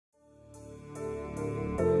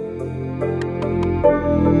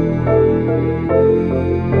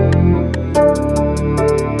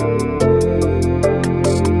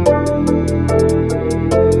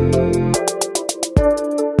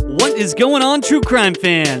is going on, true crime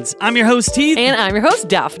fans? I'm your host, Heath. And I'm your host,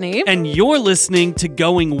 Daphne. And you're listening to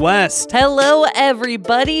Going West. Hello,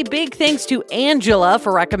 everybody. Big thanks to Angela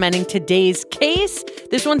for recommending today's case.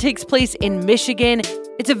 This one takes place in Michigan.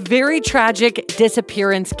 It's a very tragic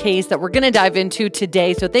disappearance case that we're going to dive into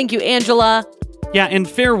today. So thank you, Angela. Yeah, and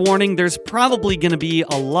fair warning, there's probably going to be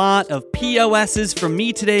a lot of POSs from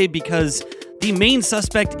me today because the main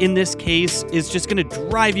suspect in this case is just going to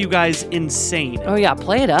drive you guys insane. Oh, yeah.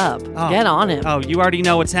 Play it up. Get on it. Oh, you already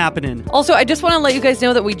know what's happening. Also, I just want to let you guys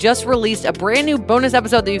know that we just released a brand new bonus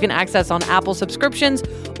episode that you can access on Apple subscriptions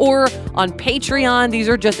or on Patreon. These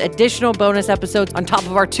are just additional bonus episodes on top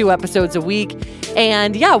of our 2 episodes a week.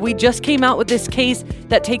 And yeah, we just came out with this case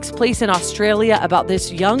that takes place in Australia about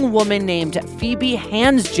this young woman named Phoebe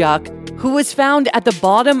Handsjuk, who was found at the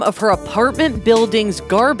bottom of her apartment building's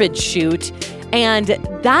garbage chute. And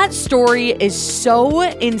that story is so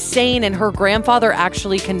insane. And her grandfather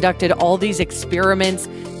actually conducted all these experiments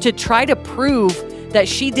to try to prove that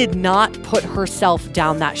she did not put herself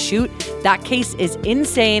down that chute. That case is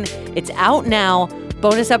insane. It's out now.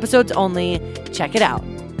 Bonus episodes only. Check it out.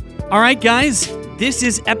 All right, guys. This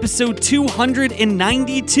is episode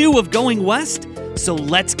 292 of Going West. So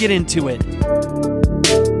let's get into it.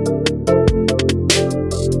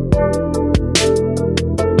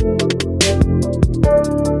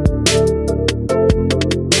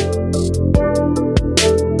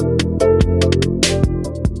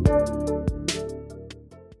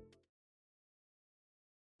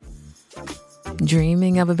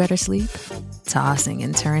 Dreaming of a better sleep? Tossing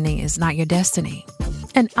and turning is not your destiny.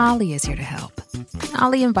 And Ollie is here to help.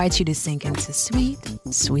 Ollie invites you to sink into sweet,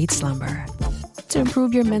 sweet slumber to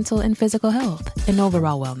improve your mental and physical health and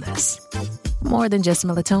overall wellness. More than just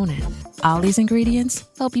melatonin, Ollie's ingredients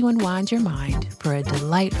help you unwind your mind for a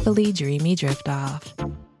delightfully dreamy drift off.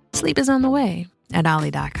 Sleep is on the way at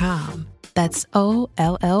Ollie.com. That's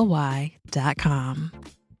OLLY.com.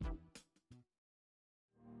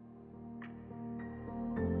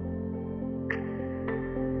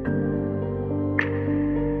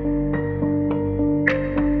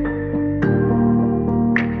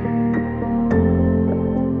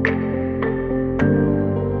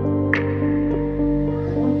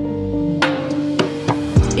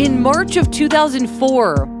 In March of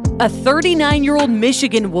 2004, a 39-year-old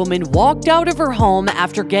Michigan woman walked out of her home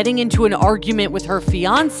after getting into an argument with her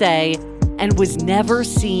fiancé and was never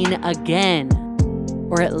seen again.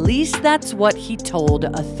 Or at least that's what he told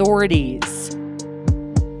authorities.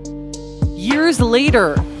 Years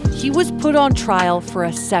later, he was put on trial for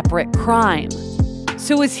a separate crime.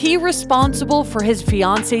 So is he responsible for his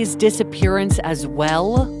fiancé's disappearance as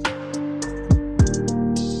well?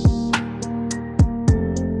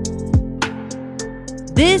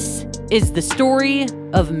 This is the story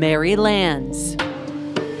of Mary Lands.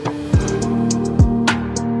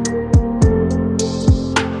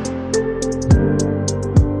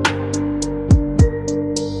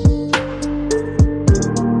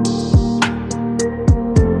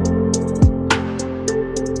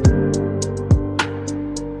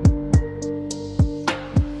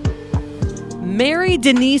 Mary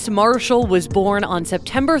Denise Marshall was born on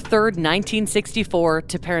September 3rd, 1964,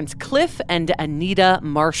 to parents Cliff and Anita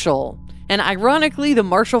Marshall. And ironically, the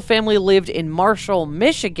Marshall family lived in Marshall,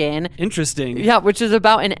 Michigan. Interesting. Yeah, which is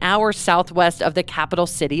about an hour southwest of the capital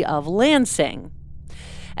city of Lansing.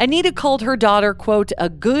 Anita called her daughter, quote, a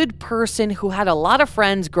good person who had a lot of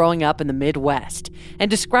friends growing up in the Midwest, and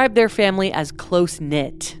described their family as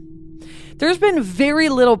close-knit. There's been very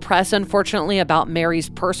little press, unfortunately, about Mary's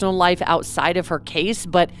personal life outside of her case,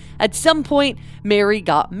 but at some point, Mary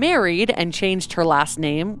got married and changed her last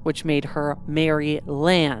name, which made her Mary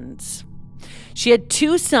Lands. She had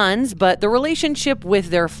 2 sons, but the relationship with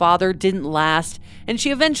their father didn't last, and she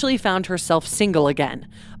eventually found herself single again.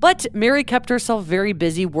 But Mary kept herself very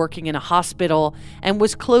busy working in a hospital and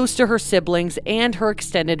was close to her siblings and her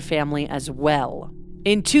extended family as well.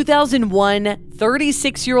 In 2001,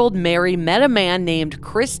 36-year-old Mary met a man named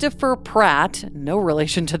Christopher Pratt, no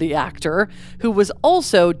relation to the actor, who was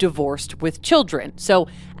also divorced with children. So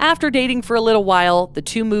after dating for a little while, the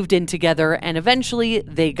two moved in together and eventually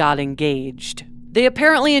they got engaged. They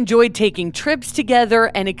apparently enjoyed taking trips together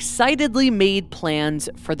and excitedly made plans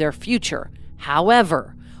for their future.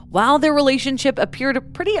 However, while their relationship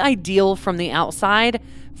appeared pretty ideal from the outside,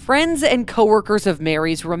 friends and coworkers of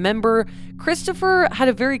Mary's remember Christopher had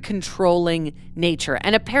a very controlling nature,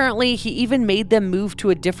 and apparently he even made them move to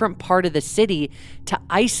a different part of the city to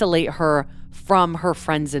isolate her from her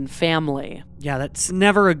friends and family. Yeah, that's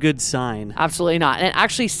never a good sign. Absolutely not. And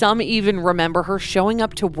actually, some even remember her showing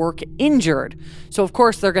up to work injured. So, of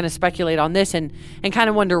course, they're going to speculate on this and kind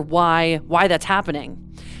of wonder why that's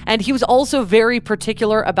happening. And he was also very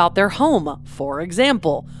particular about their home. For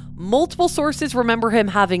example, multiple sources remember him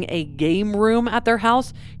having a game room at their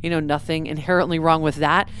house. Nothing inherently wrong with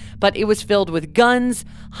that. But it was filled with guns,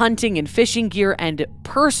 hunting and fishing gear, and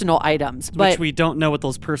personal items. Which we don't know what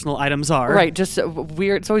those personal items are. Right, just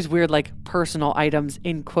weird. It's always weird, like personal items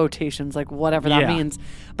in quotations, like whatever that means.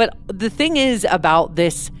 But the thing is about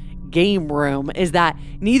this game room is that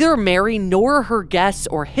neither Mary nor her guests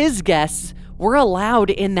or his guests were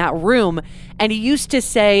allowed in that room. And he used to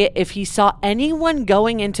say if he saw anyone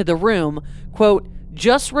going into the room, quote,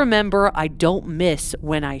 "Just remember, I don't miss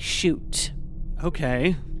when I shoot."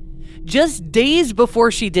 Okay. Just days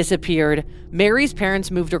before she disappeared, Mary's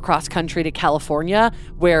parents moved across country to California,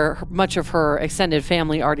 where much of her extended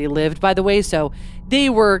family already lived, by the way, so they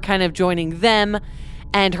were kind of joining them.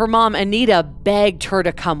 And her mom, Anita, begged her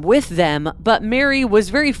to come with them, but Mary was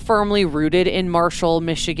very firmly rooted in Marshall,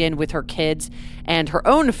 Michigan with her kids and her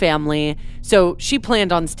own family, so she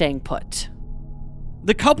planned on staying put.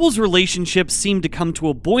 The couple's relationship seemed to come to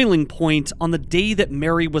a boiling point on the day that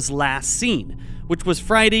Mary was last seen, which was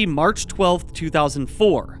Friday, March 12th,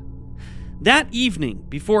 2004. That evening,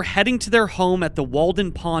 before heading to their home at the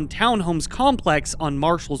Walden Pond Townhomes complex on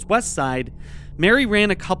Marshall's west side, Mary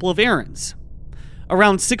ran a couple of errands.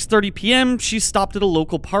 Around 6:30 p.m., she stopped at a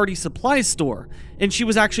local party supply store, and she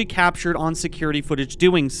was actually captured on security footage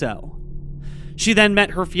doing so. She then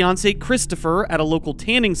met her fiancé Christopher at a local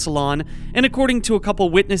tanning salon, and according to a couple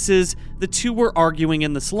witnesses, the two were arguing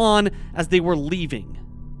in the salon as they were leaving.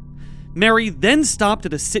 Mary then stopped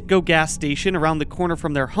at a Citgo gas station around the corner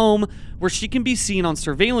from their home, where she can be seen on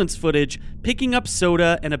surveillance footage picking up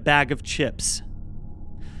soda and a bag of chips.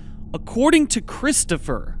 According to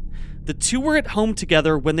Christopher, the two were at home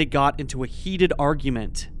together when they got into a heated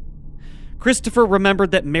argument. Christopher remembered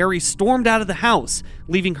that Mary stormed out of the house,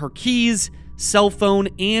 leaving her keys, cell phone,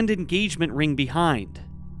 and engagement ring behind.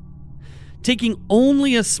 Taking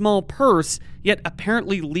only a small purse, yet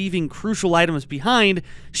apparently leaving crucial items behind,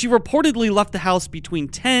 she reportedly left the house between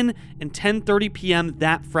 10 and 10:30 p.m.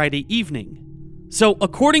 that Friday evening. So,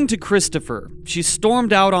 according to Christopher, she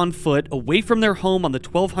stormed out on foot away from their home on the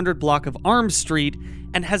 1200 block of Arms Street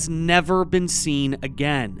and has never been seen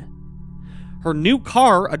again. Her new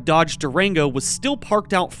car, a Dodge Durango, was still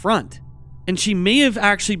parked out front, and she may have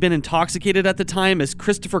actually been intoxicated at the time, as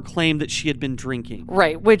Christopher claimed that she had been drinking.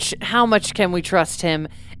 Right, which how much can we trust him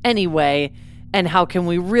anyway, and how can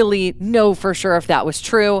we really know for sure if that was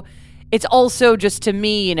true? It's also just, to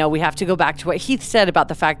me, we have to go back to what Heath said about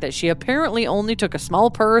the fact that she apparently only took a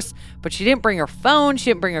small purse, but she didn't bring her phone, she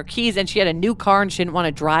didn't bring her keys, and she had a new car and she didn't want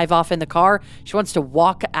to drive off in the car. She wants to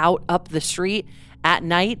walk out up the street at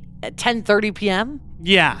night at 10:30 p.m.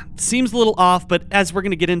 Yeah, seems a little off, but as we're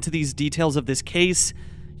going to get into these details of this case,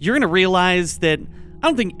 you're going to realize that I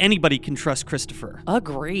don't think anybody can trust Christopher.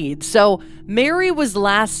 Agreed. So, Mary was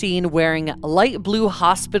last seen wearing light blue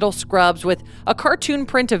hospital scrubs with a cartoon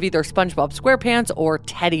print of either SpongeBob SquarePants or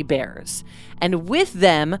teddy bears. And with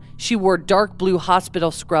them, she wore dark blue hospital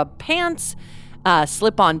scrub pants,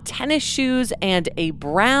 slip-on tennis shoes, and a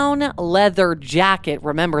brown leather jacket.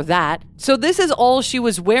 Remember that. So this is all she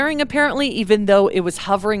was wearing, apparently, even though it was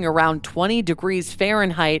hovering around 20 degrees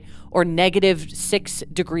Fahrenheit or -6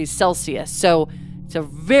 degrees Celsius. So it's a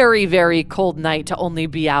very, very cold night to only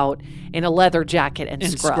be out in a leather jacket and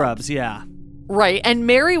scrubs, yeah. Right, and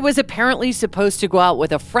Mary was apparently supposed to go out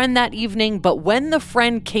with a friend that evening, but when the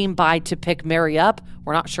friend came by to pick Mary up,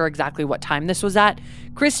 we're not sure exactly what time this was at,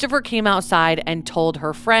 Christopher came outside and told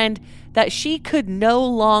her friend that she could no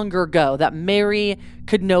longer go, that Mary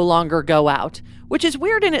could no longer go out, which is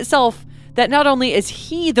weird in itself, that not only is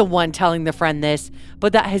he the one telling the friend this,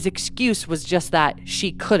 but that his excuse was just that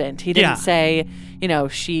she couldn't. He didn't say,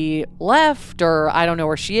 she left, or I don't know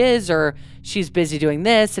where she is, or she's busy doing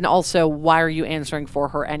this, and also, why are you answering for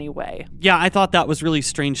her anyway? Yeah, I thought that was really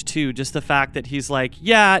strange too, just the fact that he's like,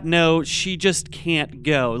 yeah, no, she just can't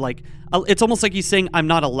go. Like, it's almost like he's saying, I'm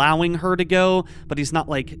not allowing her to go, but he's not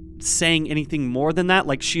like saying anything more than that.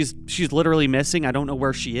 Like, she's literally missing. I don't know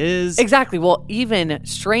where she is. Exactly. Well, even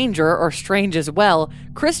stranger, or strange as well,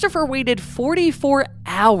 Christopher waited 44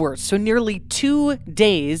 hours, so nearly 2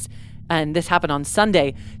 days, and this happened on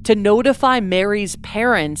Sunday, to notify Mary's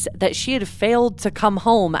parents that she had failed to come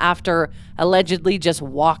home after allegedly just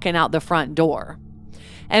walking out the front door.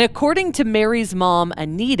 And according to Mary's mom,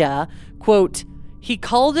 Anita, quote, "He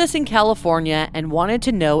called us in California and wanted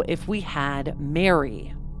to know if we had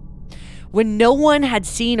Mary." When no one had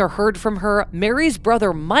seen or heard from her, Mary's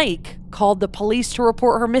brother Mike called the police to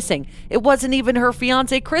report her missing. It wasn't even her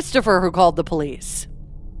fiancé Christopher who called the police.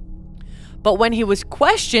 But when he was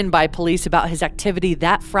questioned by police about his activity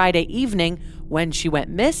that Friday evening when she went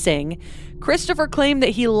missing, Christopher claimed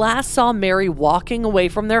that he last saw Mary walking away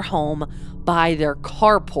from their home by their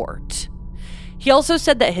carport. He also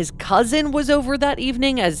said that his cousin was over that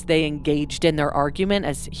evening as they engaged in their argument,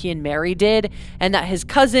 as he and Mary did, and that his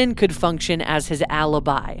cousin could function as his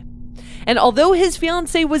alibi. And although his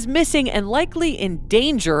fiancée was missing and likely in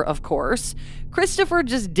danger, of course, Christopher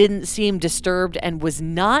just didn't seem disturbed and was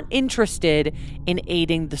not interested in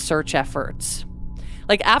aiding the search efforts.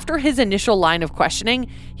 Like, after his initial line of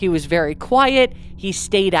questioning, he was very quiet, he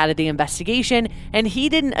stayed out of the investigation, and he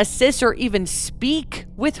didn't assist or even speak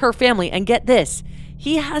with her family. And get this,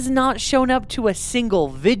 he has not shown up to a single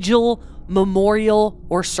vigil, memorial,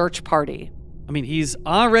 or search party. I mean, he's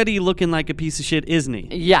already looking like a piece of shit, isn't he?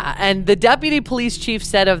 Yeah, and the deputy police chief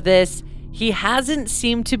said of this, he hasn't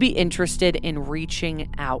seemed to be interested in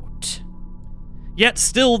reaching out. Yet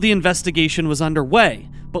still, the investigation was underway,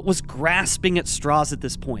 but was grasping at straws at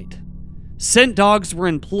this point. Scent dogs were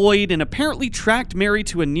employed and apparently tracked Mary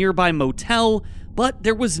to a nearby motel, but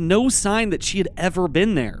there was no sign that she had ever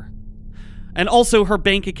been there. And also, her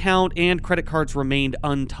bank account and credit cards remained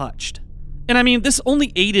untouched. And I mean, this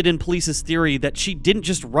only aided in police's theory that she didn't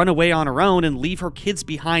just run away on her own and leave her kids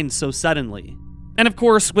behind so suddenly. And of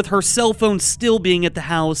course, with her cell phone still being at the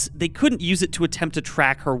house, they couldn't use it to attempt to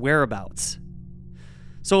track her whereabouts.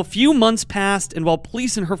 So a few months passed, and while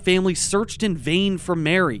police and her family searched in vain for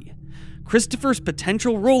Mary, Christopher's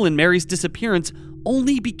potential role in Mary's disappearance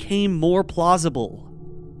only became more plausible.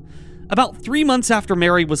 About 3 months after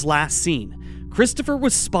Mary was last seen, Christopher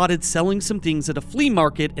was spotted selling some things at a flea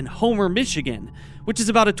market in Homer, Michigan, which is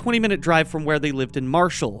about a 20-minute drive from where they lived in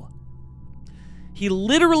Marshall. He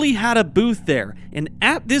literally had a booth there, and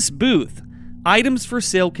at this booth, items for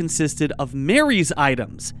sale consisted of Mary's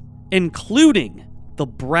items, including the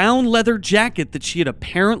brown leather jacket that she had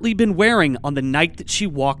apparently been wearing on the night that she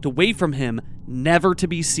walked away from him, never to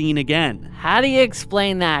be seen again. How do you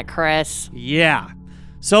explain that, Chris? Yeah.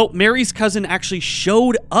 So Mary's cousin actually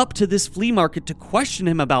showed up to this flea market to question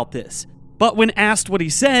him about this. But when asked what he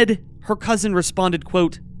said, her cousin responded,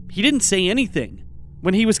 quote, "He didn't say anything.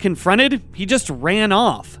 When he was confronted, he just ran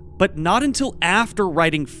off, but not until after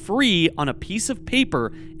writing free on a piece of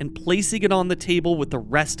paper and placing it on the table with the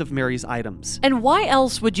rest of Mary's items." And why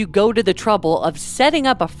else would you go to the trouble of setting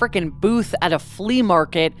up a frickin' booth at a flea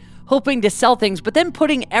market, hoping to sell things, but then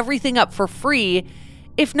putting everything up for free,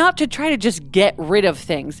 if not to try to just get rid of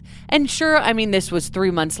things? And sure, I mean, this was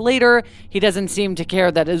 3 months later. He doesn't seem to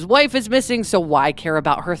care that his wife is missing, so why care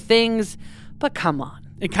about her things? But come on.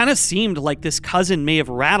 It kind of seemed like this cousin may have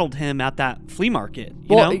rattled him at that flea market,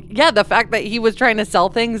 you know? Yeah, the fact that he was trying to sell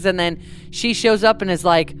things and then she shows up and is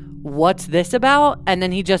like, "What's this about?" And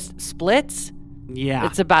then he just splits. Yeah.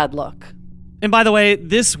 It's a bad look. And by the way,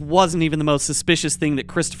 this wasn't even the most suspicious thing that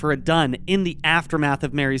Christopher had done in the aftermath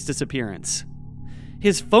of Mary's disappearance.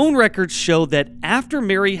 His phone records show that after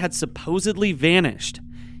Mary had supposedly vanished,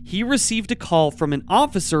 he received a call from an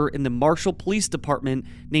officer in the Marshall Police Department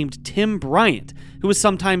named Tim Bryant, who was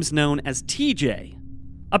sometimes known as TJ.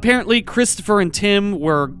 Apparently, Christopher and Tim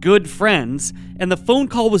were good friends, and the phone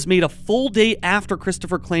call was made a full day after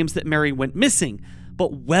Christopher claims that Mary went missing,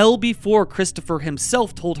 but well before Christopher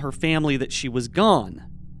himself told her family that she was gone.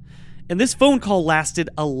 And this phone call lasted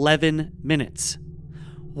 11 minutes.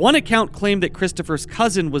 One account claimed that Christopher's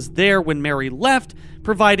cousin was there when Mary left,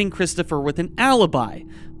 providing Christopher with an alibi,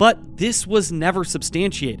 but this was never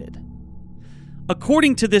substantiated.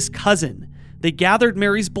 According to this cousin, they gathered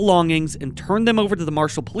Mary's belongings and turned them over to the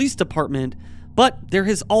Marshall Police Department, but there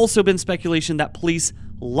has also been speculation that police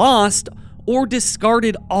lost or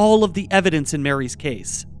discarded all of the evidence in Mary's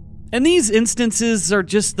case. And these instances are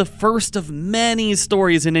just the first of many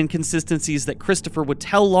stories and inconsistencies that Christopher would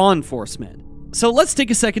tell law enforcement. So let's take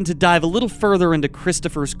a second to dive a little further into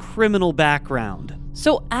Christopher's criminal background.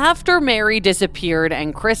 So after Mary disappeared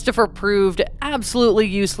and Christopher proved absolutely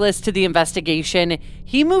useless to the investigation,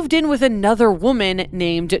 he moved in with another woman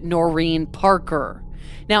named Noreen Parker.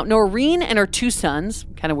 Now, Noreen and her 2 sons,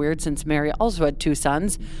 kind of weird since Mary also had 2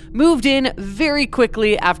 sons, moved in very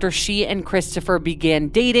quickly after she and Christopher began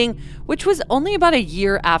dating, which was only about a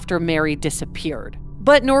year after Mary disappeared.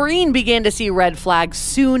 But Noreen began to see red flags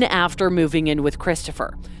soon after moving in with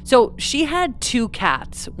Christopher. So she had 2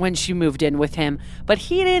 cats when she moved in with him, but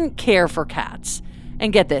he didn't care for cats.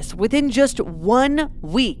 And get this, within just 1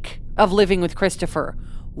 week of living with Christopher,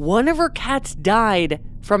 one of her cats died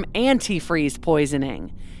from antifreeze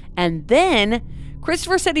poisoning. And then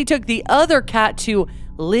Christopher said he took the other cat to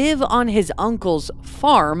live on his uncle's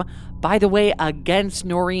farm, by the way, against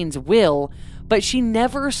Noreen's will, but she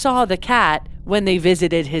never saw the cat when they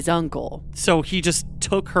visited his uncle. So he just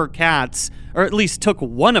took her cats, or at least took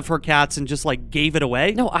one of her cats and just like gave it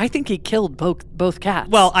away? No, I think he killed both cats.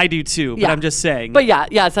 Well, I do too, but Yeah. I'm just saying. But yeah,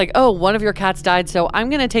 it's like, oh, one of your cats died, so I'm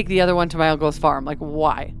going to take the other one to my uncle's farm. Like,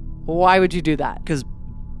 why? Why would you do that? Because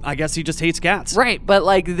I guess he just hates cats. Right, but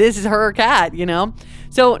like this is her cat, you know?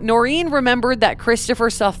 So Noreen remembered that Christopher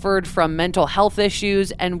suffered from mental health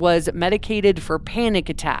issues and was medicated for panic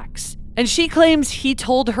attacks. And she claims he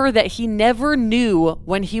told her that he never knew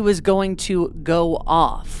when he was going to go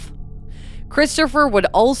off. Christopher would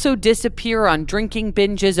also disappear on drinking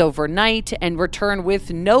binges overnight and return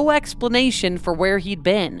with no explanation for where he'd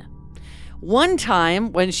been. One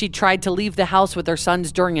time, when she tried to leave the house with her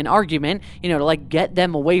sons during an argument, to like get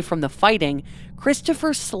them away from the fighting,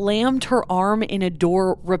 Christopher slammed her arm in a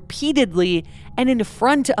door repeatedly and in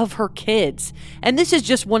front of her kids. And this is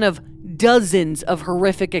just one of dozens of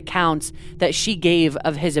horrific accounts that she gave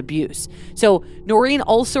of his abuse. So Noreen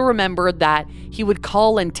also remembered that he would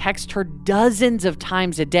call and text her dozens of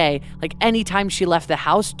times a day, like anytime she left the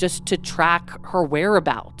house, just to track her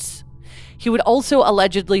whereabouts. He would also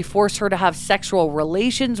allegedly force her to have sexual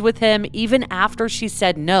relations with him even after she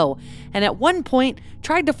said no, and at one point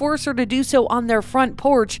tried to force her to do so on their front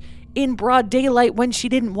porch in broad daylight when she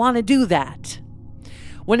didn't want to do that.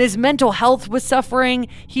 When his mental health was suffering,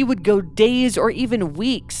 he would go days or even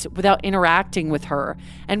weeks without interacting with her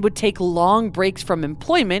and would take long breaks from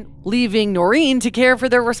employment, leaving Noreen to care for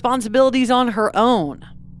their responsibilities on her own.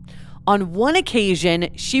 On one occasion,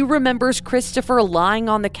 she remembers Christopher lying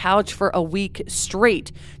on the couch for a week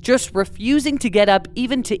straight, just refusing to get up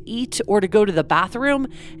even to eat or to go to the bathroom,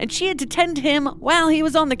 and she had to tend to him while he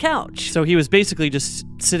was on the couch. So he was basically just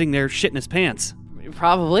sitting there shitting his pants.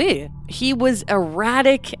 Probably. He was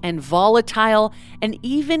erratic and volatile, and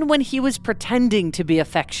even when he was pretending to be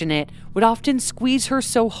affectionate, would often squeeze her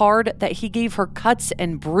so hard that he gave her cuts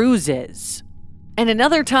and bruises. And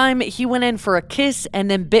another time, he went in for a kiss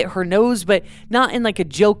and then bit her nose, but not in like a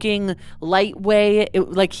joking, light way.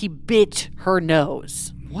 Like he bit her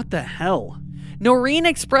nose. What the hell? Noreen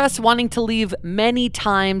expressed wanting to leave many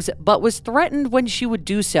times, but was threatened when she would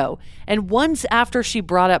do so. And once after she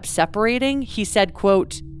brought up separating, he said,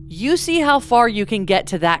 quote, "You see how far you can get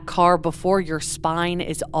to that car before your spine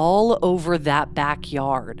is all over that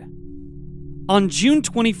backyard." On June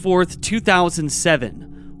 24th, 2007,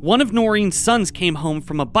 one of Noreen's sons came home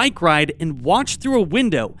from a bike ride and watched through a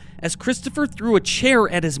window as Christopher threw a chair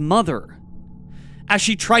at his mother. As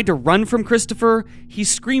she tried to run from Christopher, he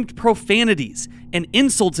screamed profanities and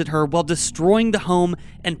insults at her while destroying the home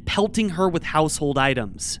and pelting her with household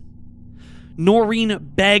items. Noreen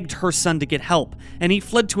begged her son to get help, and he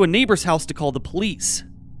fled to a neighbor's house to call the police.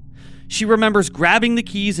 She remembers grabbing the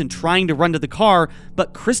keys and trying to run to the car,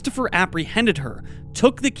 but Christopher apprehended her,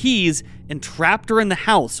 took the keys, and trapped her in the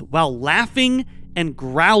house while laughing and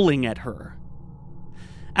growling at her.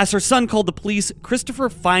 As her son called the police, Christopher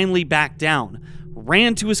finally backed down,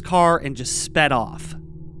 ran to his car, and just sped off.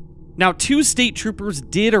 Now, 2 state troopers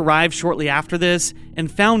did arrive shortly after this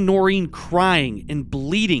and found Noreen crying and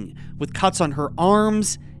bleeding with cuts on her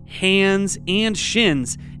arms, hands, and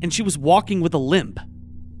shins, and she was walking with a limp.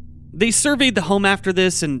 They surveyed the home after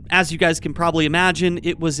this, and as you guys can probably imagine,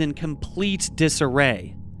 it was in complete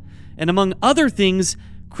disarray. And among other things,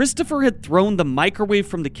 Christopher had thrown the microwave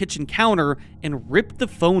from the kitchen counter and ripped the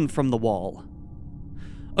phone from the wall.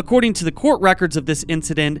 According to the court records of this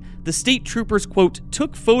incident, the state troopers, quote,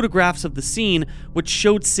 took photographs of the scene which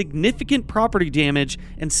showed significant property damage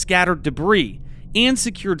and scattered debris, and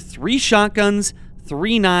secured 3 shotguns,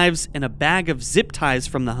 3 knives, and a bag of zip ties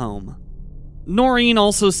from the home. Noreen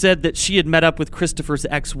also said that she had met up with Christopher's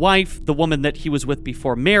ex-wife, the woman that he was with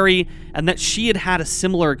before Mary, and that she had had a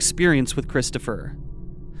similar experience with Christopher.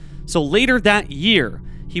 So later that year,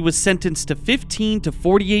 he was sentenced to 15 to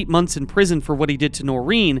 48 months in prison for what he did to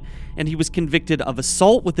Noreen, and he was convicted of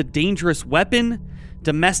assault with a dangerous weapon,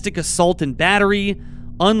 domestic assault and battery,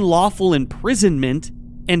 unlawful imprisonment,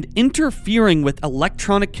 and interfering with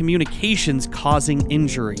electronic communications causing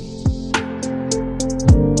injury.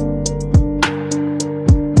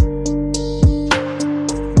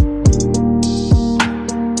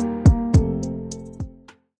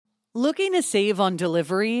 Looking to save on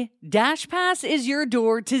delivery? DashPass is your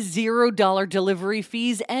door to $0 delivery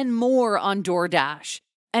fees and more on DoorDash.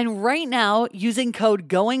 And right now, using code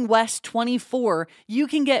GOINGWEST24, you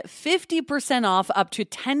can get 50% off up to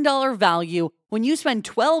 $10 value when you spend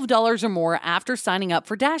 $12 or more after signing up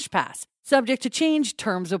for DashPass. Subject to change,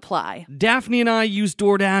 terms apply. Daphne and I use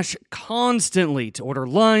DoorDash constantly to order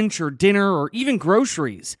lunch or dinner or even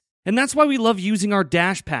groceries. And that's why we love using our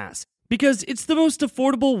Dash Pass, because it's the most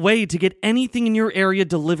affordable way to get anything in your area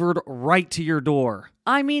delivered right to your door.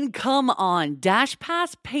 I mean, come on. Dash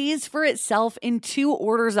Pass pays for itself in 2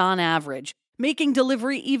 orders on average, making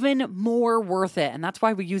delivery even more worth it. And that's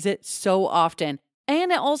why we use it so often.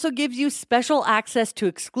 And it also gives you special access to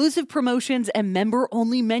exclusive promotions and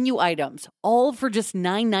member-only menu items, all for just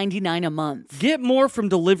 $9.99 a month. Get more from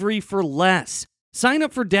delivery for less. Sign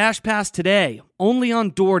up for Dash Pass today, only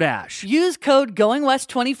on DoorDash. Use code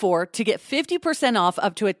GOINGWEST24 to get 50% off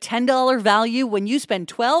up to a $10 value when you spend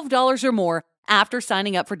 $12 or more after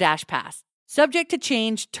signing up for Dash Pass. Subject to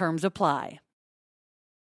change, terms apply.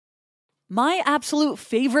 My absolute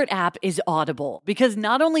favorite app is Audible, because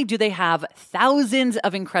not only do they have thousands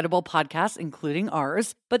of incredible podcasts, including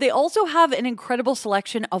ours, but they also have an incredible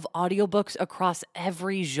selection of audiobooks across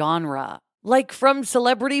every genre. Like from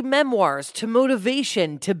celebrity memoirs to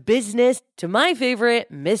motivation to business to my favorite,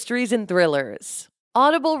 mysteries and thrillers.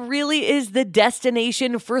 Audible really is the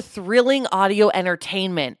destination for thrilling audio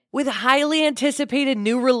entertainment, with highly anticipated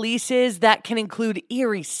new releases that can include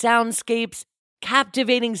eerie soundscapes,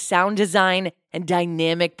 captivating sound design, and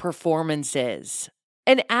dynamic performances.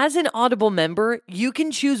 And as an Audible member, you can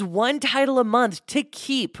choose one title a month to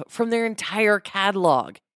keep from their entire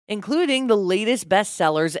catalog, including the latest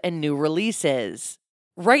bestsellers and new releases.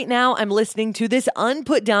 Right now, I'm listening to this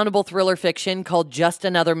unputdownable thriller fiction called Just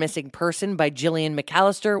Another Missing Person by Gillian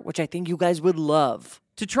McAllister, which I think you guys would love.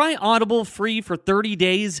 To try Audible free for 30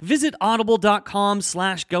 days, visit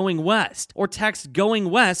audible.com/goingwest or text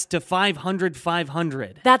Going West to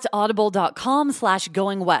 500-500. That's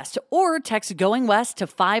audible.com/goingwest or text Going West to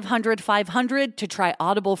 500-500 to try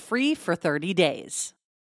Audible free for 30 days.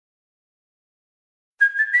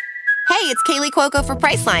 Hey, it's Kaylee Cuoco for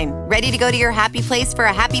Priceline. Ready to go to your happy place for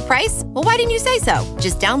a happy price? Well, why didn't you say so?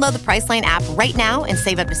 Just download the Priceline app right now and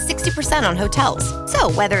save up to 60% on hotels.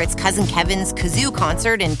 So whether it's Cousin Kevin's Kazoo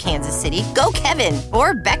Concert in Kansas City, go Kevin,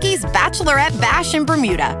 or Becky's Bachelorette Bash in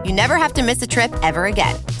Bermuda, you never have to miss a trip ever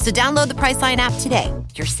again. So download the Priceline app today.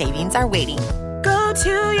 Your savings are waiting. Go to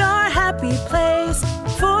your happy place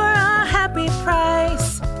for a happy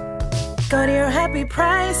price. Go to your happy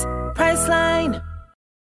price, Priceline.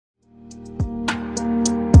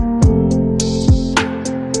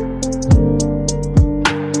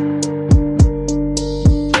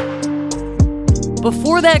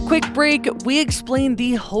 Before that quick break, we explained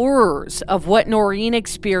the horrors of what Noreen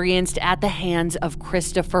experienced at the hands of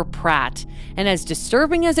Christopher Pratt. And as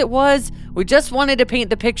disturbing as it was, we just wanted to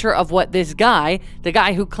paint the picture of what this guy, the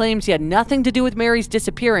guy who claims he had nothing to do with Mary's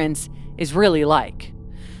disappearance, is really like.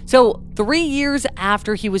 So, 3 years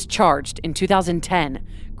after he was charged in 2010,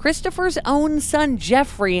 Christopher's own son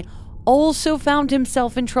Jeffrey also found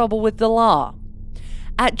himself in trouble with the law.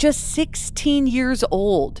 At just 16 years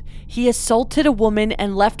old, he assaulted a woman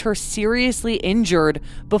and left her seriously injured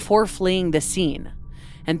before fleeing the scene.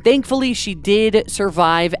 And thankfully, she did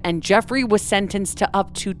survive, and Jeffrey was sentenced to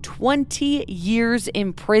up to 20 years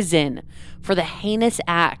in prison for the heinous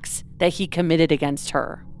acts that he committed against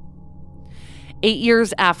her. 8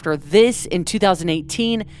 years after this, in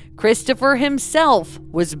 2018, Christopher himself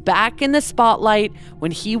was back in the spotlight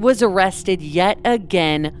when he was arrested yet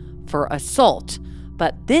again for assault.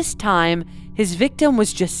 But this time, his victim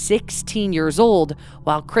was just 16 years old,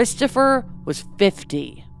 while Christopher was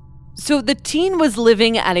 50. So the teen was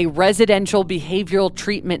living at a residential behavioral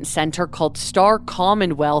treatment center called Star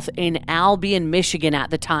Commonwealth in Albion, Michigan at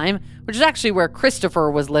the time, which is actually where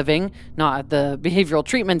Christopher was living, not at the behavioral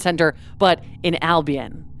treatment center, but in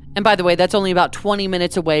Albion. And by the way, that's only about 20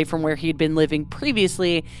 minutes away from where he'd been living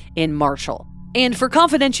previously in Marshall. And for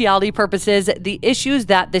confidentiality purposes, the issues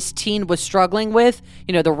that this teen was struggling with,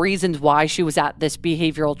 the reasons why she was at this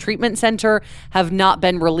behavioral treatment center, have not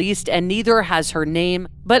been released, and neither has her name.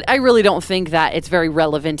 But I really don't think that it's very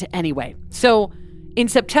relevant anyway. So, in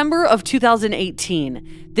September of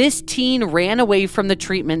 2018, this teen ran away from the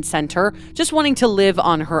treatment center, just wanting to live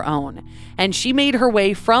on her own. And she made her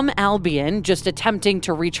way from Albion, just attempting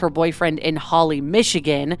to reach her boyfriend in Holly,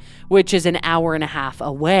 Michigan, which is an hour and a half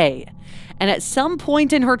away. And at some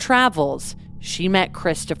point in her travels, she met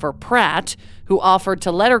Christopher Pratt, who offered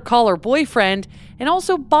to let her call her boyfriend and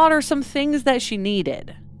also bought her some things that she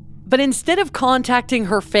needed. But instead of contacting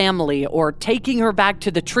her family or taking her back to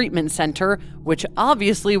the treatment center, which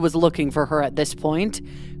obviously was looking for her at this point,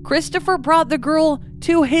 Christopher brought the girl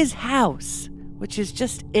to his house, which is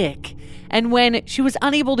just ick. And when she was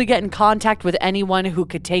unable to get in contact with anyone who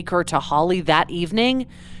could take her to Holly that evening,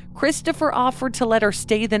 Christopher offered to let her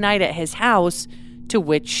stay the night at his house, to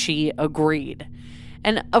which she agreed.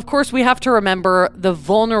 And of course, we have to remember the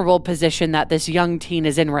vulnerable position that this young teen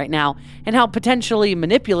is in right now and how potentially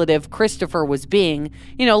manipulative Christopher was being,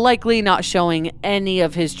 likely not showing any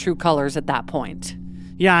of his true colors at that point.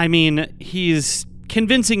 Yeah, I mean, he's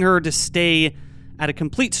convincing her to stay at a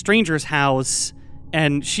complete stranger's house,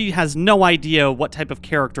 and she has no idea what type of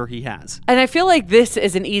character he has. And I feel like this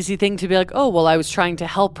is an easy thing to be like, oh, well, I was trying to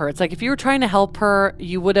help her. It's like if you were trying to help her,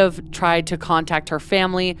 you would have tried to contact her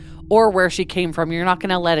family or where she came from. You're not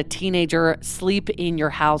going to let a teenager sleep in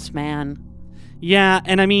your house, man. Yeah,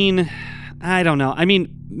 and I mean, I don't know. I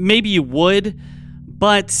mean, maybe you would,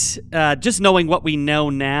 but just knowing what we know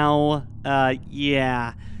now,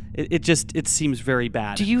 yeah, it seems very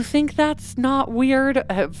bad. Do you think that's not weird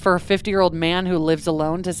for a 50-year-old man who lives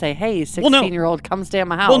alone to say, hey, 16-year-old, come stay at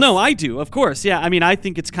my house? Well, no, I do, of course. Yeah, I mean, I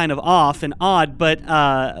think it's kind of off and odd, but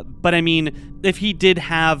I mean, if he did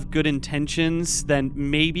have good intentions, then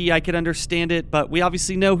maybe I could understand it, but we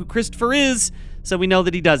obviously know who Christopher is, so we know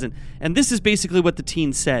that he doesn't. And this is basically what the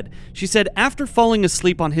teen said. She said, after falling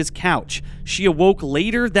asleep on his couch, she awoke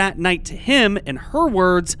later that night to him, in her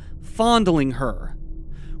words, fondling her.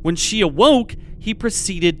 When she awoke, he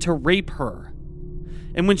proceeded to rape her.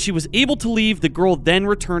 And when she was able to leave, the girl then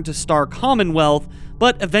returned to Star Commonwealth,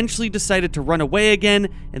 but eventually decided to run away again,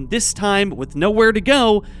 and this time, with nowhere to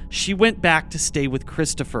go, she went back to stay with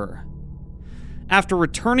Christopher. After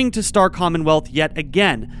returning to Star Commonwealth yet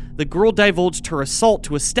again, the girl divulged her assault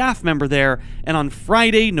to a staff member there, and on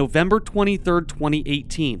Friday, November 23rd,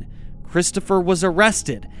 2018, Christopher was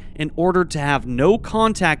arrested and ordered to have no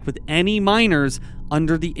contact with any minors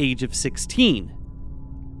under the age of 16.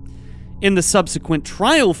 In the subsequent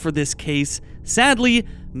trial for this case, sadly,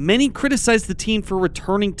 many criticized the teen for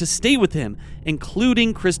returning to stay with him,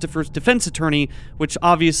 including Christopher's defense attorney, which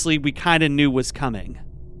obviously we kind of knew was coming.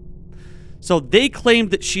 So they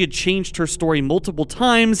claimed that she had changed her story multiple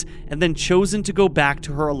times and then chosen to go back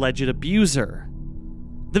to her alleged abuser.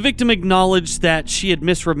 The victim acknowledged that she had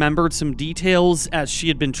misremembered some details as she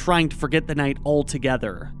had been trying to forget the night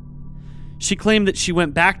altogether. She claimed that she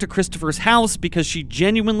went back to Christopher's house because she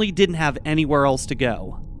genuinely didn't have anywhere else to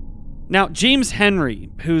go. Now, James Henry,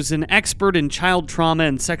 who's an expert in child trauma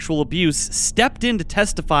and sexual abuse, stepped in to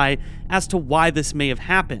testify as to why this may have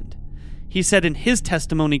happened. He said in his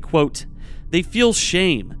testimony, quote, "They feel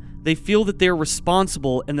shame. They feel that they're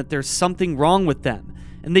responsible and that there's something wrong with them,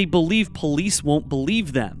 and they believe police won't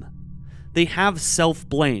believe them. They have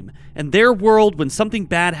self-blame. In their world, when something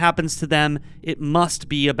bad happens to them, it must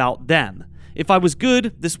be about them. If I was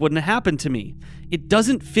good, this wouldn't have happened to me. It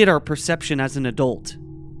doesn't fit our perception as an adult."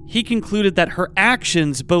 He concluded that her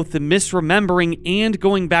actions, both the misremembering and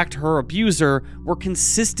going back to her abuser, were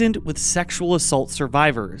consistent with sexual assault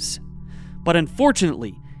survivors. But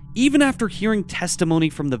unfortunately, even after hearing testimony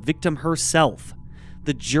from the victim herself,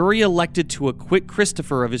 the jury elected to acquit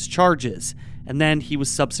Christopher of his charges, and then he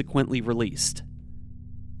was subsequently released.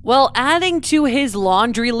 Well, adding to his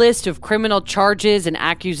laundry list of criminal charges and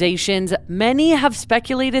accusations, many have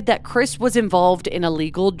speculated that Chris was involved in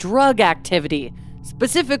illegal drug activity,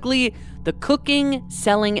 specifically the cooking,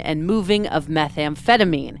 selling, and moving of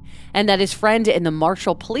methamphetamine, and that his friend in the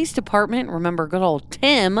Marshall Police Department, remember good old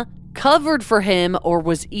Tim, covered for him or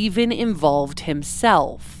was even involved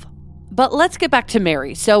himself. But let's get back to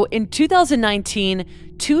Mary. So in 2019,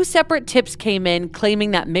 2 separate tips came in claiming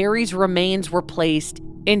that Mary's remains were placed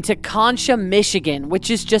in Tekonsha, Michigan,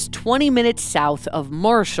 which is just 20 minutes south of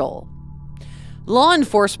Marshall. Law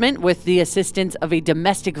enforcement, with the assistance of a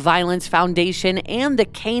domestic violence foundation and the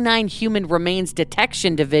Canine Human Remains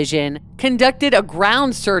Detection Division, conducted a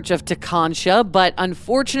ground search of Tekonsha, but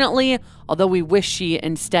unfortunately, although we wish she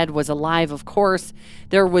instead was alive, of course,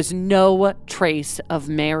 there was no trace of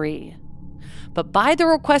Mary. But by the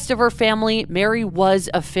request of her family, Mary was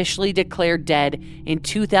officially declared dead in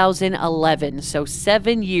 2011, so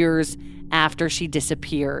 7 years after she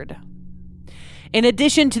disappeared. In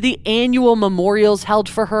addition to the annual memorials held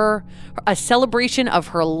for her, a celebration of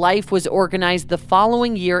her life was organized the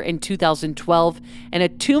following year in 2012, and a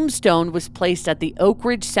tombstone was placed at the Oak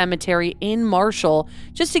Ridge Cemetery in Marshall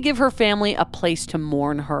just to give her family a place to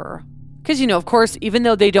mourn her. Because, of course, even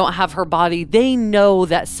though they don't have her body, they know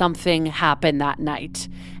that something happened that night.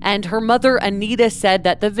 And her mother, Anita, said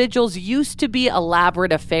that the vigils used to be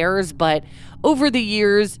elaborate affairs, but over the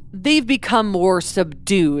years, they've become more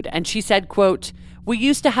subdued. And she said, quote, "We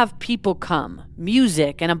used to have people come,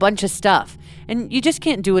 music, and a bunch of stuff. And you just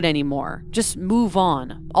can't do it anymore. Just move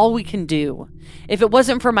on. All we can do. If it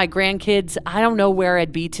wasn't for my grandkids, I don't know where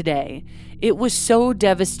I'd be today. It was so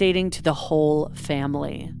devastating to the whole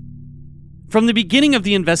family." From the beginning of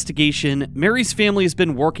the investigation, Mary's family has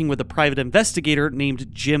been working with a private investigator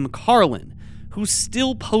named Jim Carlin, who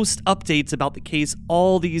still posts updates about the case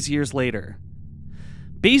all these years later.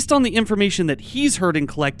 Based on the information that he's heard and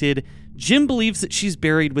collected, Jim believes that she's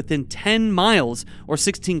buried within 10 miles or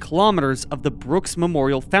 16 kilometers of the Brooks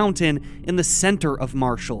Memorial Fountain in the center of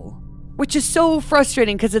Marshall. Which is so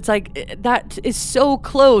frustrating because it's like, that is so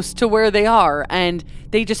close to where they are, and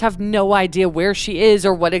they just have no idea where she is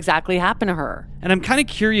or what exactly happened to her. And I'm kind of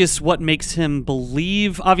curious what makes him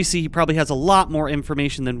believe. Obviously, he probably has a lot more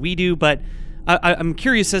information than we do, but I'm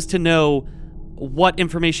curious as to know what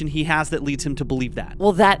information he has that leads him to believe that.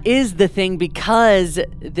 Well, that is the thing, because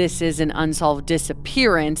this is an unsolved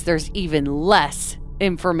disappearance, there's even less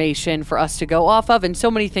information for us to go off of, and so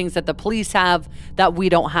many things that the police have that we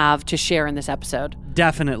don't have to share in this episode.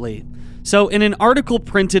 Definitely. So in an article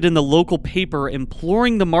printed in the local paper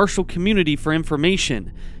imploring the Marshall community for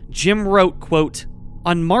information, Jim wrote, quote,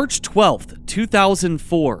 "On March 12th,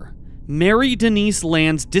 2004, Mary Denise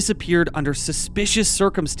Lands disappeared under suspicious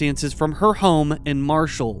circumstances from her home in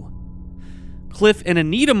Marshall. Cliff and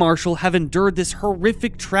Anita Marshall have endured this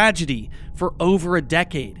horrific tragedy for over a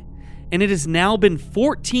decade, and it has now been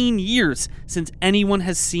 14 years since anyone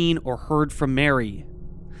has seen or heard from Mary.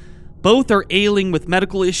 Both are ailing with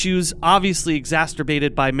medical issues, obviously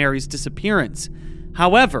exacerbated by Mary's disappearance.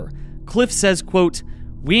 However, Cliff says, quote,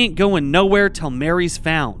 "We ain't going nowhere till Mary's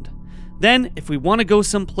found. Then, if we want to go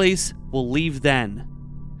someplace, we'll leave then."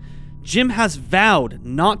 Jim has vowed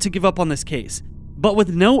not to give up on this case, but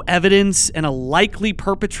with no evidence and a likely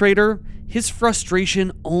perpetrator, his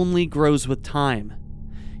frustration only grows with time.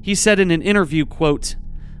 He said in an interview, quote,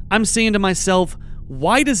 "I'm saying to myself,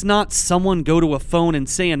 why does not someone go to a phone and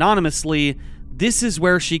say anonymously, this is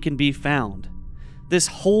where she can be found? This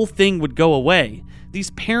whole thing would go away. These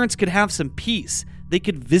parents could have some peace. They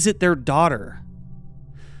could visit their daughter."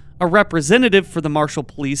 A representative for the Marshall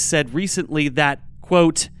Police said recently that,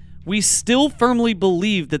 quote, "We still firmly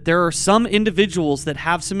believe that there are some individuals that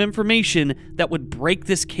have some information that would break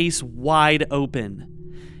this case wide open.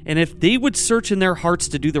 And if they would search in their hearts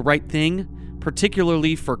to do the right thing,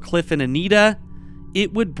 particularly for Cliff and Anita,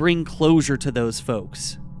 it would bring closure to those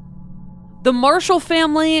folks." The Marshall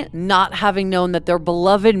family, not having known that their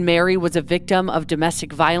beloved Mary was a victim of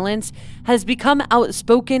domestic violence, has become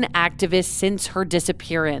outspoken activists since her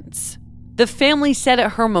disappearance. The family said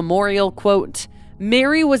at her memorial, quote,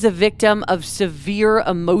 "Mary was a victim of severe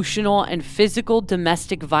emotional and physical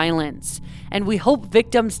domestic violence, and we hope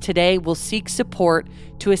victims today will seek support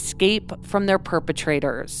to escape from their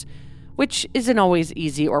perpetrators," which isn't always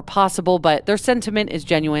easy or possible, but their sentiment is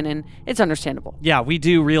genuine and it's understandable. Yeah, we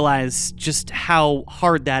do realize just how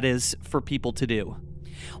hard that is for people to do.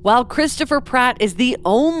 While Christopher Pratt is the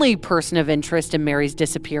only person of interest in Mary's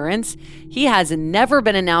disappearance, he has never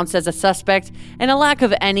been announced as a suspect, and a lack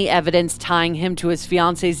of any evidence tying him to his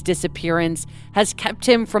fiance's disappearance has kept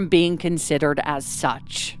him from being considered as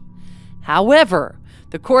such. However,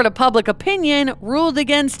 the court of public opinion ruled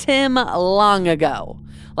against him long ago.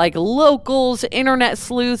 Like locals, internet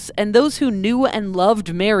sleuths, and those who knew and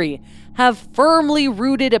loved Mary have firmly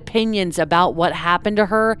rooted opinions about what happened to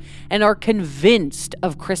her and are convinced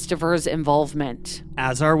of Christopher's involvement.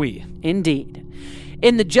 As are we. Indeed.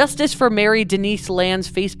 In the Justice for Mary Denise Lands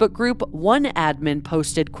Facebook group, one admin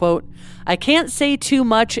posted, quote, "I can't say too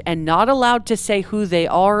much and not allowed to say who they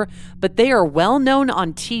are, but they are well known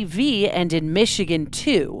on TV and in Michigan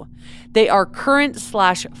too. They are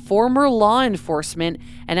current/former law enforcement,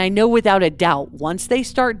 and I know without a doubt once they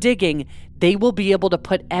start digging, they will be able to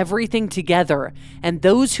put everything together, and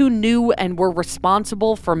those who knew and were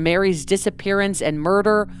responsible for Mary's disappearance and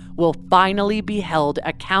murder will finally be held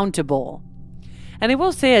accountable." And I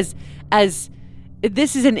will say, as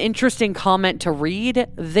this is an interesting comment to read,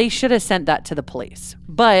 they should have sent that to the police.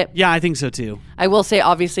 But yeah, I think so too. I will say,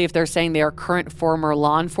 obviously, if they're saying they are current former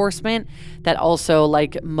law enforcement, that also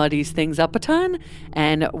like muddies things up a ton,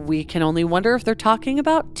 and we can only wonder if they're talking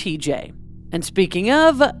about TJ. And speaking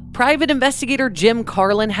of, private investigator Jim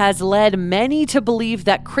Carlin has led many to believe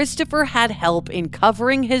that Christopher had help in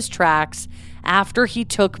covering his tracks after he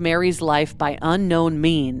took Mary's life by unknown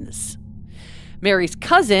means. Mary's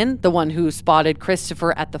cousin, the one who spotted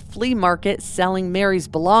Christopher at the flea market selling Mary's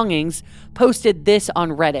belongings, posted this on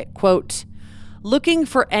Reddit, quote, "Looking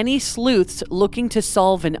for any sleuths looking to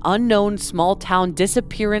solve an unknown small-town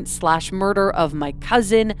disappearance/murder of my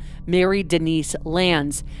cousin, Mary Denise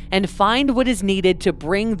Lands, and find what is needed to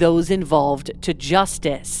bring those involved to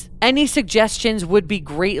justice. Any suggestions would be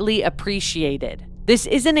greatly appreciated. This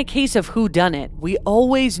isn't a case of who done it. We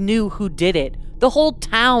always knew who did it. The whole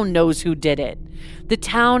town knows who did it. The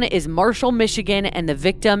town is Marshall, Michigan, and the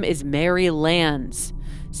victim is Mary Lands.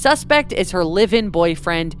 Suspect is her live-in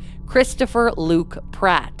boyfriend, Christopher Luke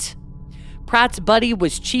Pratt. Pratt's buddy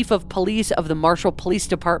was chief of police of the Marshall Police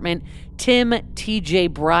Department, Tim T.J.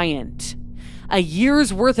 Bryant. A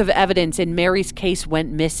year's worth of evidence in Mary's case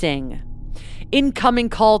went missing. Incoming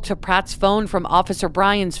call to Pratt's phone from Officer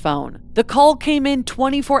Bryan's phone. The call came in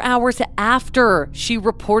 24 hours after she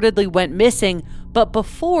reportedly went missing, but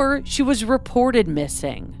before she was reported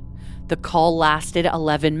missing. The call lasted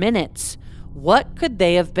 11 minutes. What could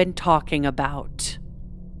they have been talking about?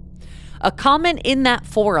 A comment in that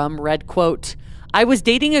forum read, quote, "I was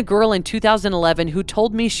dating a girl in 2011 who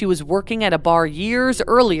told me she was working at a bar years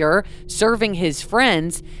earlier serving his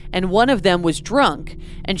friends, and one of them was drunk,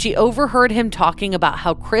 and she overheard him talking about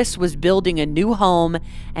how Chris was building a new home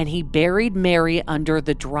and he buried Mary under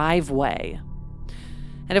the driveway."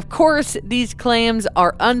 And of course, these claims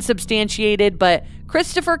are unsubstantiated, but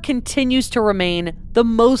Christopher continues to remain the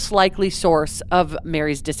most likely source of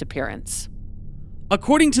Mary's disappearance.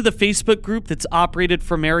 According to the Facebook group that's operated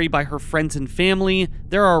for Mary by her friends and family,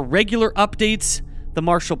 there are regular updates. The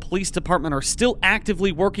Marshall Police Department are still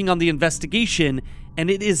actively working on the investigation, and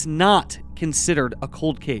it is not considered a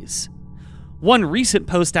cold case. One recent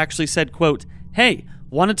post actually said, quote, "Hey,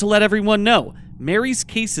 wanted to let everyone know, Mary's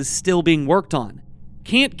case is still being worked on.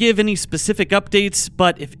 Can't give any specific updates,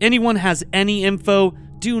 but if anyone has any info,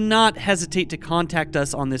 do not hesitate to contact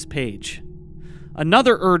us on this page."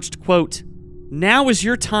 Another urged, quote, "Now is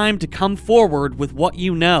your time to come forward with what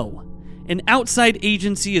you know. An outside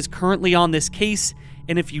agency is currently on this case,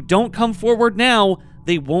 and if you don't come forward now,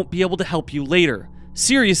 they won't be able to help you later.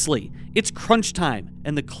 Seriously, it's crunch time,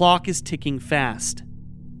 and the clock is ticking fast."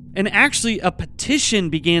 And actually, a petition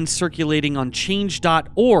began circulating on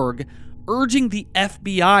change.org urging the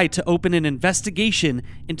FBI to open an investigation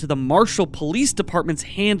into the Marshall Police Department's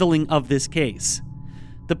handling of this case.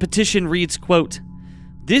 The petition reads, quote,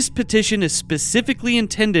 "This petition is specifically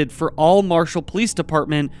intended for all Marshall Police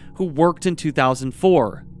Department who worked in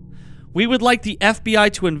 2004. We would like the FBI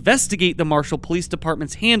to investigate the Marshall Police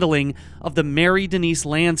Department's handling of the Mary Denise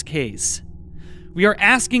Lands case. We are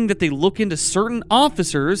asking that they look into certain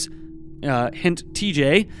officers, hint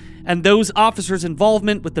TJ, and those officers'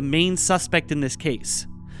 involvement with the main suspect in this case.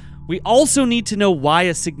 We also need to know why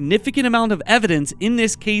a significant amount of evidence in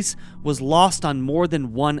this case was lost on more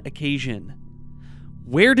than one occasion.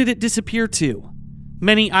 Where did it disappear to?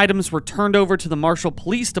 Many items were turned over to the Marshall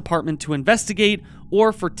Police Department to investigate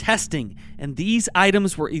or for testing, and these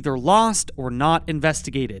items were either lost or not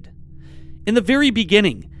investigated. In the very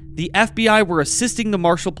beginning, the FBI were assisting the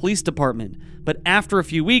Marshall Police Department, but after a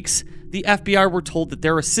few weeks, the FBI were told that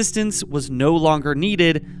their assistance was no longer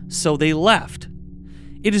needed, so they left.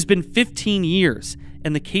 It has been 15 years,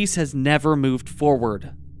 and the case has never moved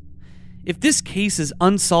forward. If this case is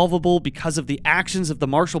unsolvable because of the actions of the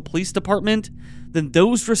Marshall Police Department, then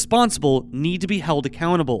those responsible need to be held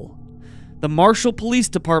accountable. The Marshall Police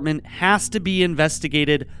Department has to be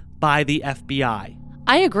investigated by the FBI.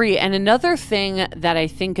 I agree. And another thing that I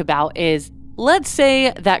think about is, let's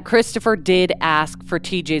say that Christopher did ask for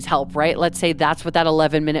TJ's help, right? Let's say that's what that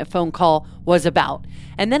 11-minute phone call was about.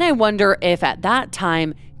 And then I wonder if at that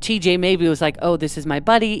time, TJ maybe was like, oh, this is my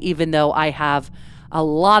buddy, even though I have a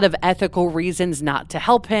lot of ethical reasons not to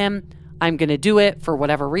help him. I'm going to do it for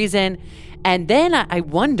whatever reason. And then I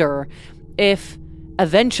wonder if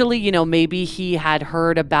eventually, maybe he had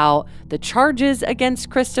heard about the charges against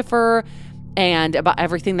Christopher and about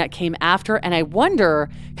everything that came after. And I wonder,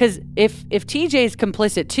 because if TJ is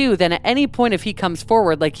complicit too, then at any point if he comes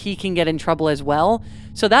forward, he can get in trouble as well.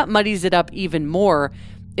 So that muddies it up even more,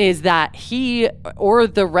 is that he or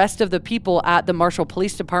the rest of the people at the Marshall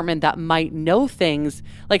Police Department that might know things,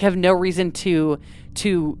 have no reason to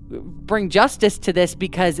bring justice to this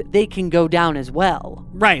because they can go down as well.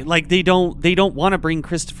 Right, they don't want to bring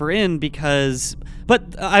Christopher in because...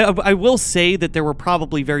 But I will say that there were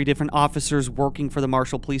probably very different officers working for the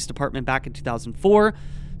Marshall Police Department back in 2004.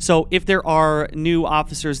 So if there are new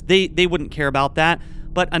officers, they wouldn't care about that.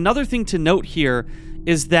 But another thing to note here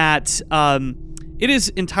is that it is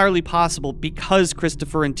entirely possible, because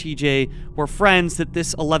Christopher and TJ were friends, that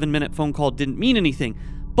this 11-minute phone call didn't mean anything.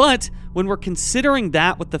 But when we're considering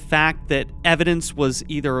that with the fact that evidence was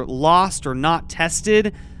either lost or not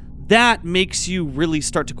tested, that makes you really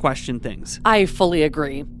start to question things. I fully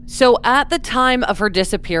agree. So at the time of her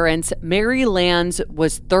disappearance, Mary Lands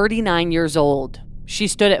was 39 years old. She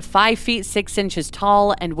stood at 5 feet 6 inches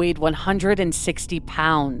tall and weighed 160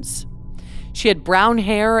 pounds. She had brown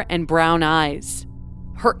hair and brown eyes.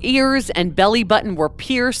 Her ears and belly button were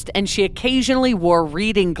pierced, and she occasionally wore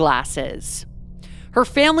reading glasses. Her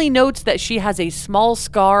family notes that she has a small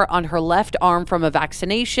scar on her left arm from a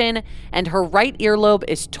vaccination, and her right earlobe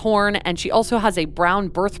is torn, and she also has a brown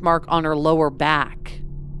birthmark on her lower back.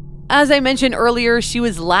 As I mentioned earlier, she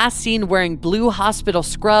was last seen wearing blue hospital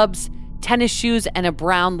scrubs, tennis shoes, and a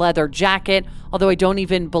brown leather jacket, although I don't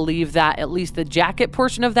even believe that at least the jacket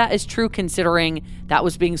portion of that is true, considering that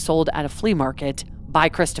was being sold at a flea market by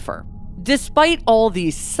Christopher. Despite all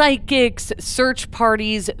these psychics, search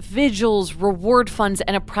parties, vigils, reward funds,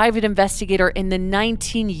 and a private investigator in the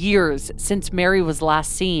 19 years since Mary was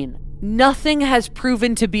last seen, nothing has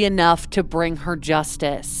proven to be enough to bring her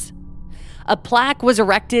justice. A plaque was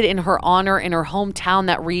erected in her honor in her hometown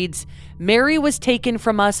that reads, "Mary was taken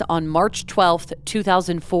from us on March 12th,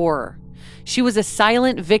 2004. She was a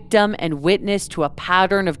silent victim and witness to a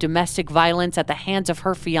pattern of domestic violence at the hands of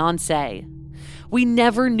her fiancé. We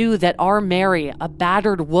never knew that our Mary, a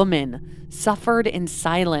battered woman, suffered in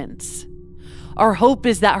silence. Our hope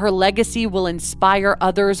is that her legacy will inspire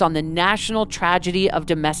others on the national tragedy of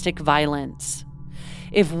domestic violence.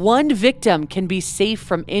 If one victim can be safe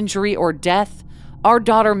from injury or death, our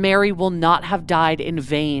daughter Mary will not have died in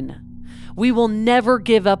vain. We will never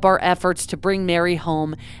give up our efforts to bring Mary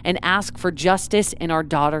home and ask for justice in our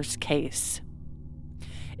daughter's case.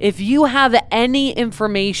 If you have any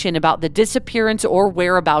information about the disappearance or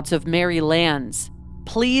whereabouts of Mary Lands,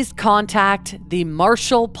 please contact the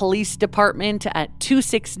Marshall Police Department at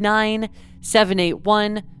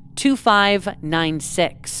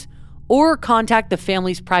 269-781-2596 or contact the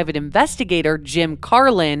family's private investigator, Jim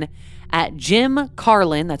Carlin, at Jim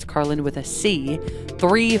Carlin, that's Carlin with a C,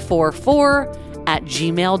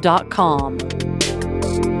 344@gmail.com.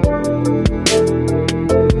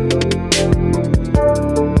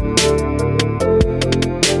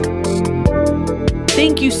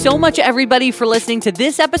 Thank you so much, everybody, for listening to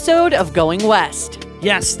this episode of Going West.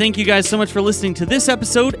 Yes, thank you guys so much for listening to this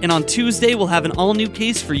episode, and on Tuesday we'll have an all-new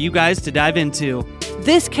case for you guys to dive into.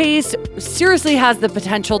 This case seriously has the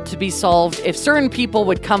potential to be solved if certain people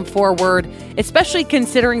would come forward, especially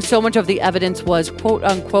considering so much of the evidence was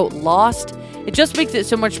quote-unquote lost. It just makes it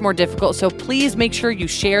so much more difficult, so please make sure you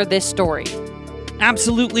share this story.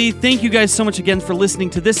 Absolutely. Thank you guys so much again for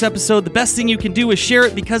listening to this episode. The best thing you can do is share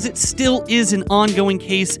it because it still is an ongoing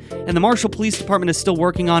case, and the Marshall Police Department is still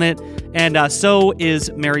working on it, and so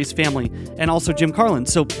is Mary's family, and also Jim Carlin.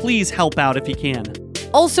 So please help out if you can.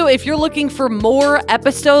 Also, if you're looking for more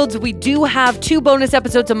episodes, we do have 2 bonus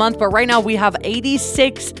episodes a month, but right now we have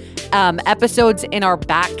 86 episodes in our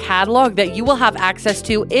back catalog that you will have access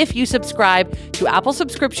to if you subscribe to Apple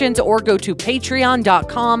subscriptions or go to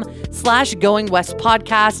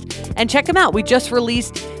patreon.com/goingwestpodcast and check them out. We just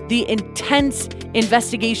released the intense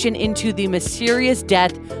investigation into the mysterious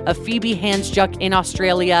death of Phoebe Handsjuk in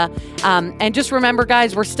Australia. And just remember,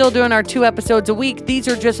 guys, we're still doing our 2 episodes a week. These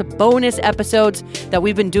are just bonus episodes that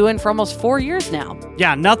we've been doing for almost 4 years now.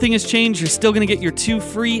 Yeah, nothing has changed. You're still going to get your 2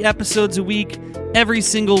 free episodes a week, every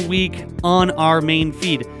single week on our main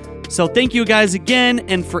feed. So thank you guys again,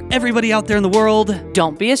 and for everybody out there in the world,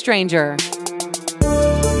 don't be a stranger.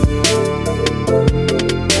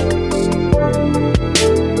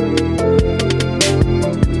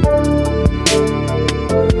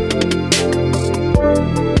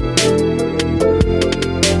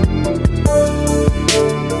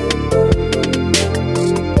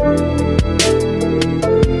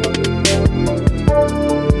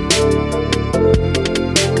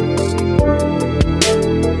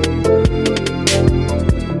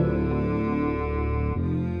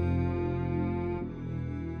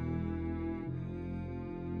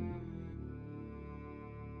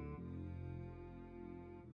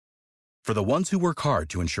 For the ones who work hard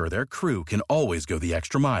to ensure their crew can always go the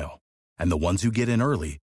extra mile, and the ones who get in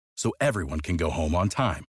early so everyone can go home on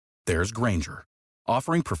time, there's Grainger,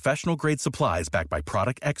 offering professional-grade supplies backed by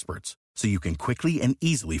product experts so you can quickly and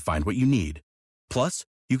easily find what you need. Plus,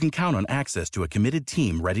 you can count on access to a committed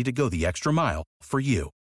team ready to go the extra mile for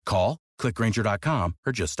you. Call, click Grainger.com,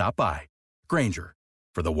 or just stop by. Grainger,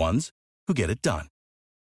 for the ones who get it done.